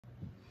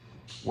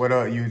What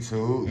up,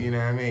 YouTube? You know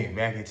what I mean?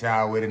 Back at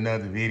y'all with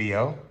another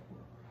video.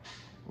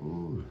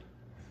 Ooh,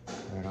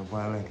 got a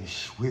boy like a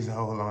swizz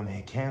hole on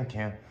that cam.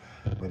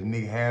 But the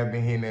nigga have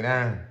been hitting it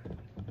on.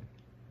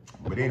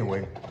 But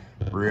anyway,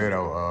 real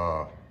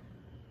though,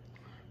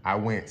 I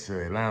went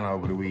to Atlanta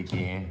over the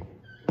weekend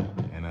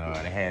and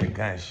they had a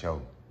gun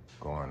show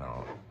going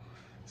on.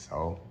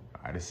 So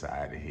I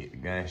decided to hit the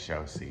gun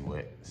show, see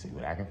what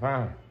I can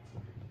find.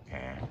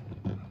 And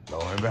lo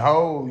and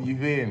behold, you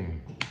feel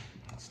me?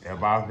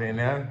 Step off in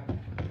there.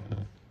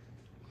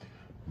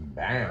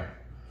 Bam.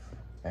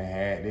 They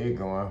had it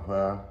going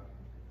for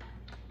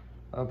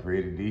a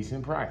pretty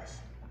decent price.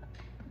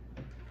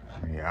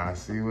 Y'all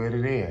see what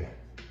it is.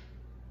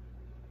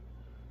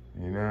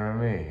 You know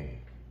what I mean?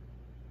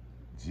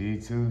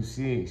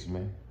 G26,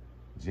 man.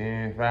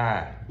 Gen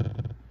 5.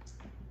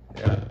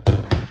 Yeah.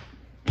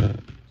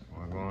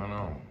 What's going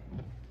on?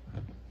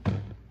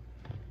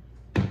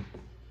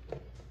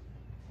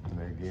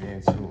 Let's get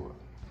into it.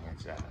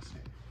 Let y'all see.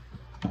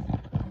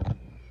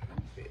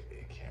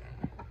 Big camera.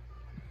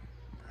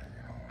 Bring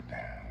it on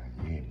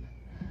down.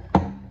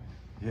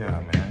 Yeah,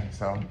 man.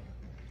 So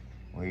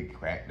we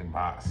cracked the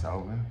box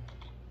open.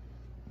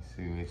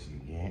 See what you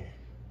get.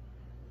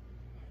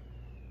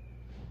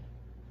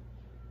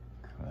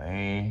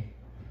 Clean.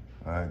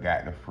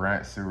 Got the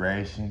front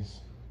serrations.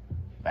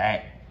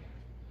 Back.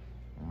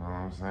 You know what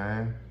I'm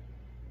saying?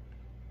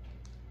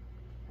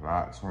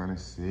 Glock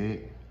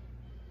 26.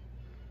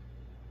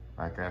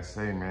 Like I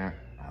say, man,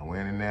 I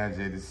went in there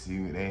just to see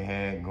what they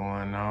had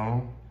going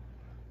on.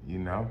 You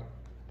know,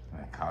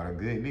 I caught a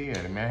good deal.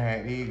 The man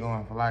had these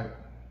going for like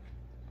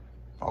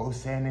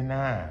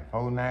 $479,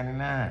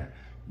 $499.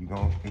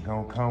 It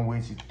gonna come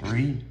with you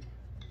 3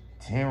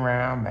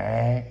 10-round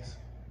mags,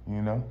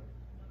 you know,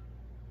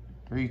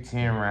 3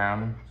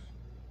 10-rounders,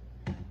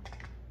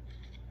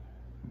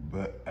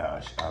 but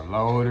a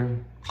loader.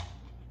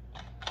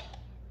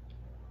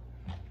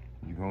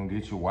 You gonna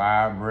get your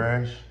wire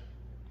brush,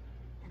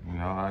 you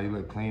know, all your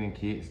little cleaning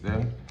kit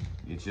stuff.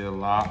 Get your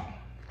lock,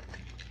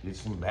 get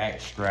some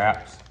back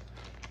straps.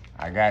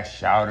 I got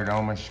shouted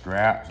on my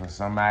straps, or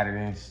somebody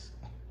didn't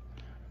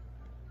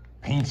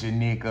pinch a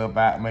nick up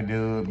out my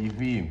dub, you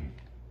feel me?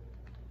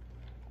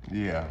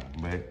 Yeah,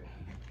 but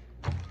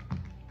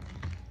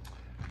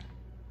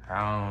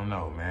I don't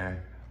know,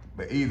 man.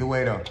 But either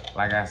way though,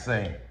 like I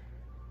say,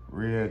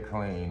 real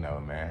clean though,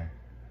 man.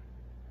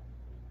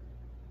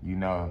 You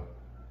know,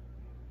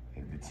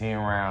 if the 10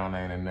 round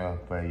ain't enough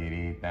for you,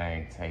 these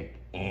things take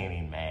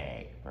any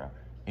mag, bro.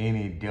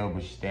 Any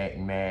double stack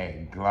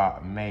mag,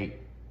 Glock make,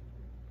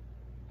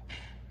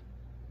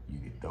 you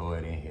can throw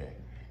it in here.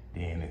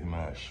 Then it's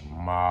much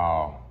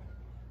small.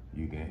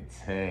 You can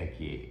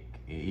tuck it.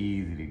 It's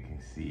easy to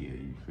conceal,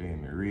 you feel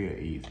me? Real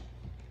easy.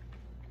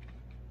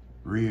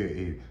 Real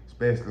easy.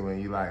 Especially when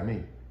you like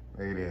me.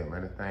 Look at that,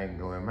 man. This thing can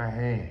go in my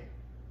hand.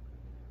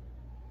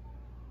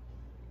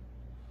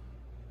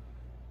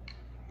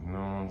 You know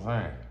what I'm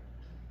saying?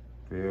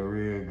 Feel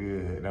real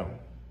good, though.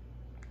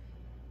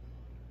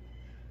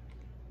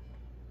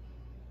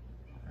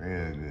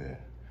 Real good.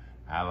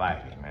 I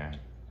like it, man.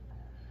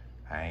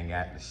 I ain't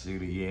got to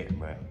shoot it yet,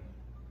 but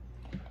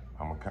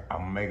I'm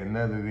gonna make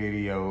another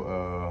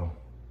video.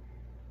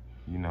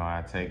 You know,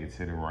 I take it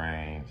to the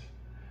range.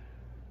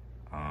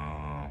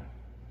 I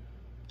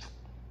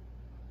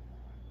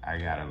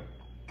got a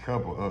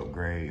couple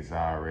upgrades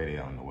already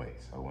on the way,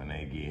 so when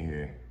they get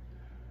here,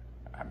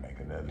 I make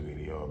another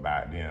video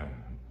about them.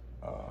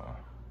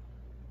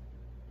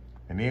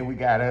 And then we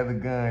got other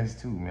guns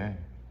too, man.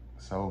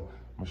 So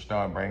I'm gonna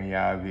start bringing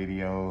y'all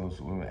videos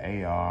with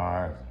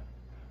ARs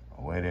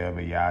or whatever.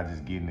 Y'all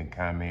just get in the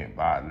comment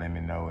box. Let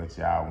me know what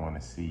y'all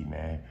want to see,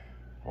 man.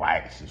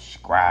 Like,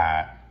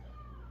 subscribe.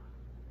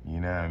 You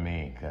know what I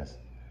mean? Cause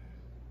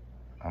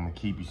I'm gonna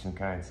keep you some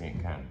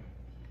content coming.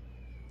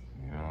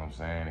 You know what I'm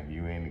saying? If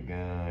you into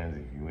guns,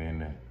 if you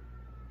into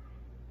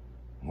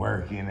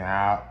working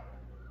out,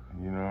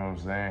 you know what I'm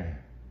saying?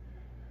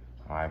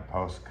 I might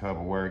post a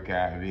couple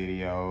workout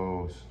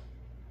videos.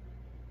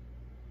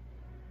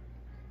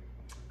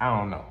 I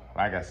don't know.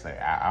 Like I say,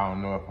 I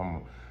don't know if I'm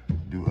gonna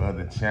do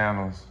other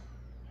channels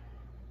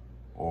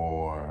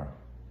or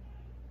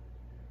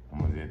I'm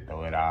gonna just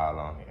throw it all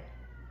on here.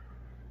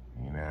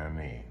 You know what I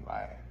mean?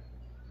 Like,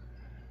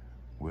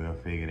 we'll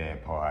figure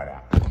that part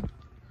out.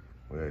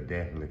 We'll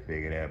definitely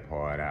figure that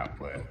part out,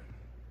 but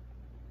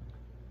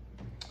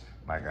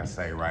like I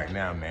say right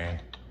now,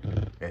 man,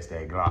 that's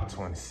that Glock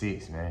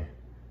 26, man.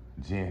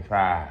 Gen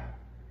 5.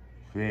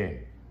 Feel?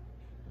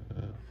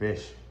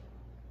 Fish.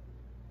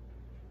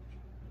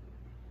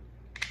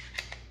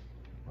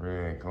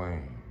 Real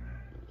clean.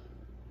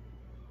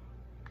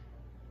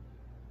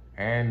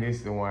 And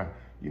this the one,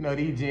 you know,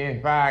 these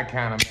Gen 5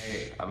 kind of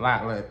made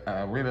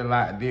really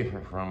lot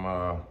different from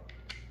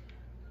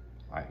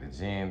like the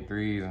Gen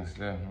 3s and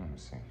stuff. Let me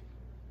see.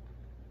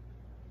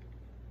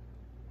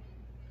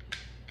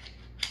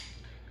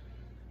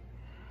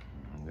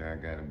 Y'all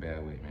gotta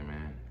bear with me,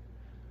 man.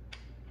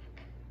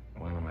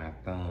 One of my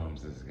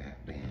thumbs is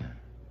goddamn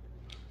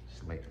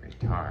slick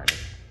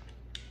retarded.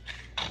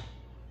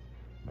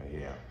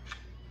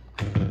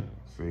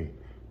 See,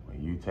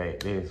 when you take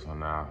this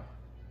one off,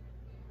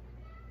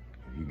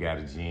 if you got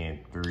a Gen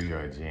 3 or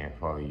a Gen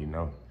 4, you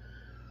know,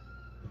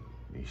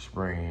 the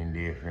spring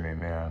different in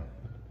there.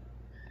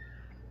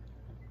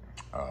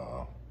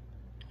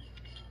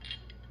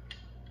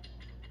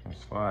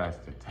 As far as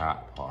the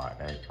top part,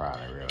 that's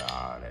probably really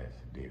all that's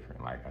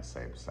different. Like I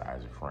say,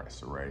 besides the front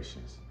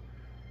serrations.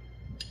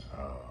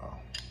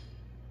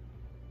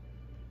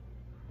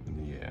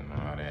 Yeah,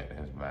 no,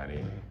 that's about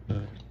it.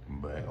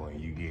 But when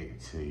you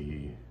get to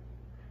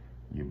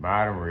your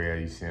bottom rail,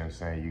 you see what I'm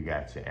saying? You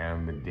got your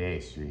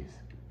ambidextrous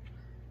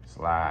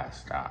slide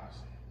stops.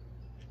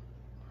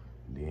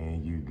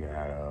 Then you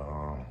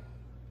got,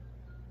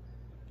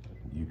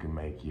 you can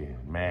make your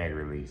mag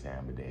release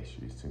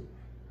ambidextrous too.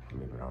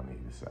 Flip it on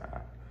either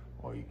side.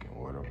 Or you can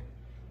order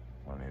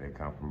one that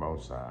come from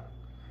both sides.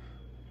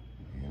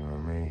 You know what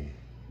I mean?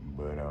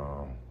 But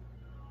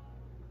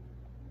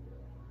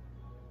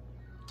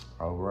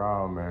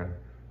overall, man,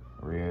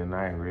 real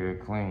nice, real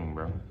clean,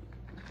 bro.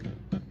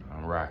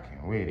 I'm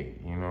rocking with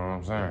it, you know what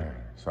I'm saying?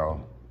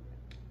 So,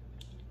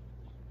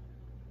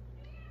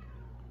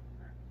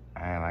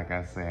 like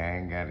I said, I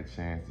ain't got a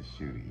chance to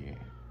shoot it yet.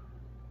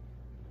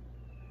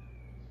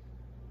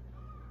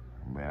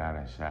 But I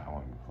done shot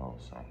one before,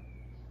 so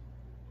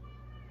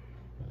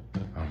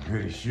I'm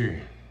pretty sure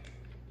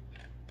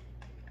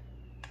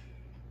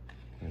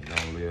it's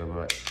gonna live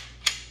up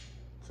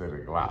to the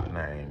Glock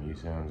name, you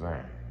see what I'm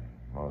saying?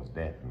 Most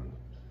definitely.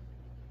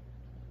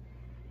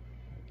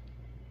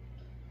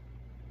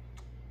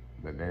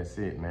 But that's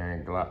it,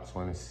 man. Glock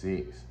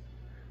 26,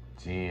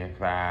 Gen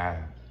 5.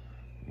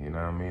 You know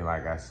what I mean?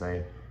 Like I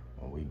say,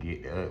 when we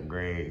get the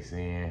upgrades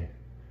in,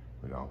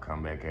 we're gonna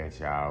come back at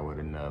y'all with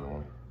another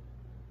one.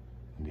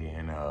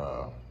 Then,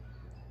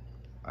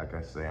 like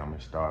I say, I'm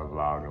gonna start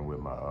vlogging with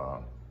my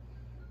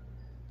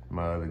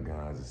my other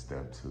guns and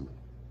stuff too.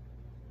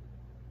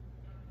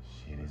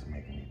 Shit, it's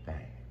making me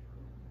think.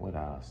 What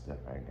all stuff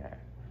I got?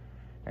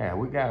 Yeah,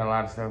 we got a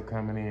lot of stuff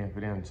coming in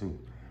for them too.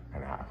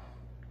 And I'm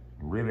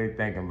really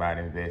thinking about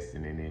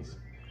investing in this.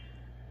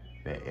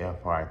 That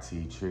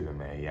FRT trigger,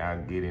 man.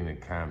 Y'all get in the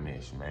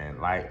comments,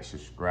 man. Like,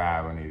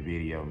 subscribe on this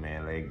video,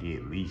 man. Let's get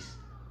at least,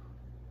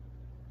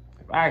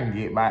 if I can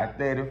get by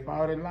 30,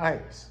 40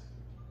 likes,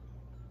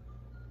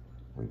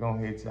 we're gonna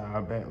hit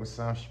y'all back with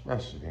something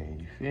special then,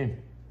 you feel me?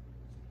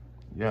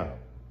 Yeah,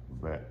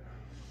 but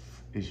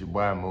it's your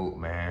boy Mook,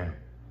 man.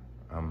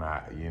 I'm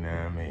out, you know what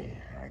I mean?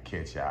 I'll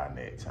catch y'all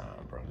next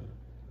time, bro.